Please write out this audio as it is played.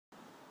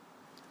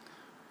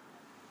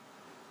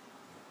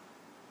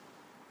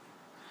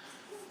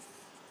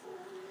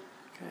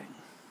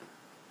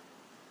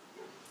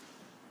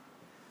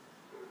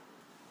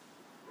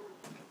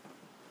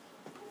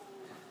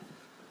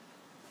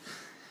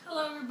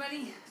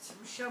everybody. It's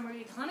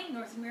MicheleMarieDalene,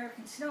 North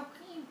American Snow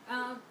Queen.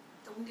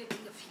 Don't give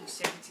me a few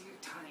seconds of your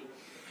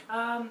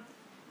time.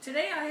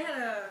 Today I had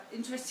an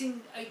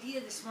interesting idea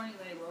this morning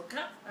when I woke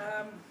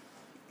up.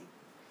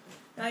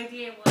 The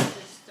idea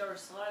was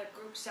there's a lot of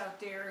groups out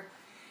there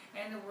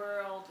in the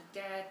world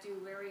that do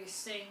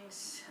various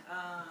things,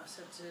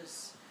 such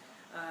as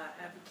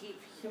advocate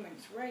for human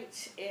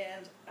rights,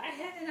 and I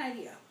had an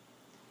idea.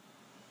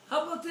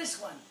 How about this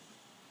one?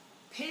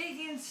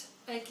 Pagans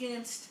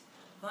against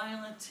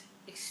violent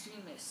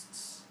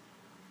extremists.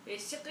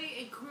 Basically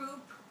a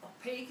group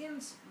of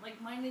pagans,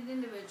 like-minded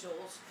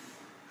individuals,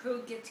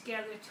 who get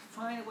together to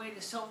find a way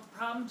to solve the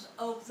problems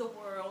of the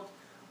world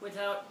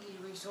without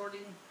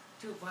resorting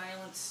to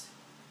violence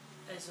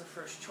as a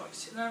first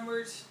choice. In other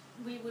words,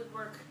 we would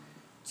work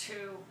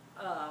to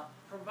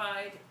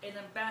provide an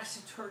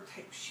ambassador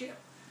type ship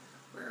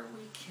where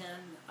we can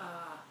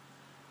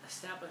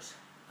establish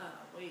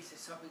ways of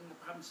solving the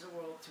problems of the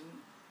world through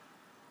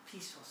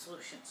peaceful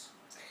solutions.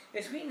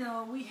 As we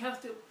know, we have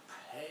to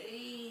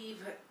pave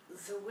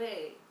the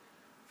way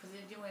for the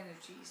new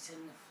energies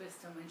and the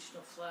fifth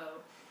dimensional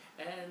flow,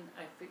 and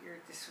I figured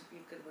this would be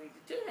a good way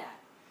to do that.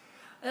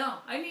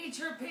 Now, I need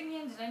your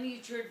opinions, and I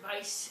need your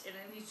advice, and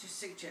I need your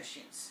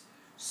suggestions.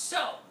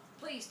 So,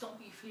 please don't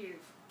be afraid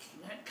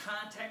of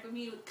contact with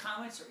me with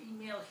comments or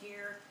email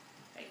here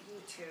at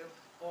YouTube,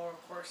 or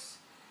of course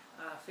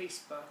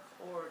Facebook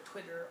or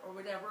Twitter or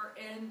whatever,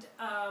 and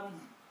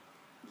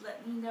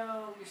let me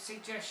know your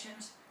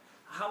suggestions,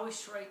 how we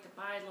should write the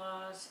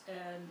bylaws,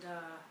 and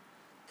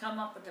come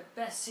up with the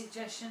best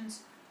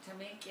suggestions to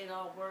make it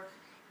all work.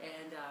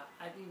 And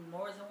I'd be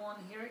more than willing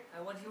to hear it. I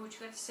want to hear what you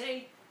got to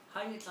say,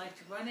 how you'd like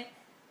to run it,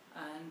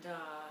 and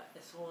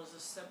as well as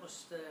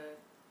establish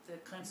the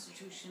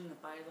Constitution, the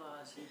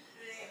bylaws, and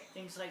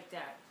things like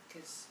that.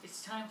 Because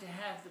it's time to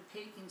have the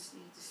pagans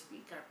need to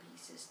speak our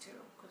pieces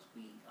too, because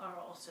we are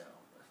also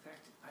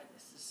affected by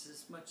this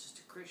as much as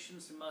the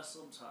Christians and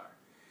Muslims are.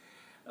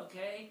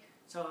 Okay,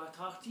 so I'll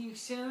talk to you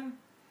soon.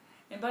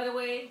 And by the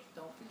way,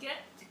 don't forget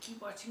to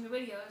keep watching the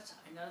videos.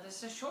 I know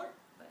this is short,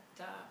 but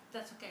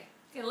that's okay.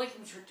 You gotta like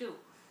them, sure do.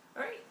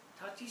 Alright,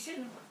 talk to you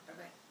soon.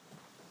 Bye-bye.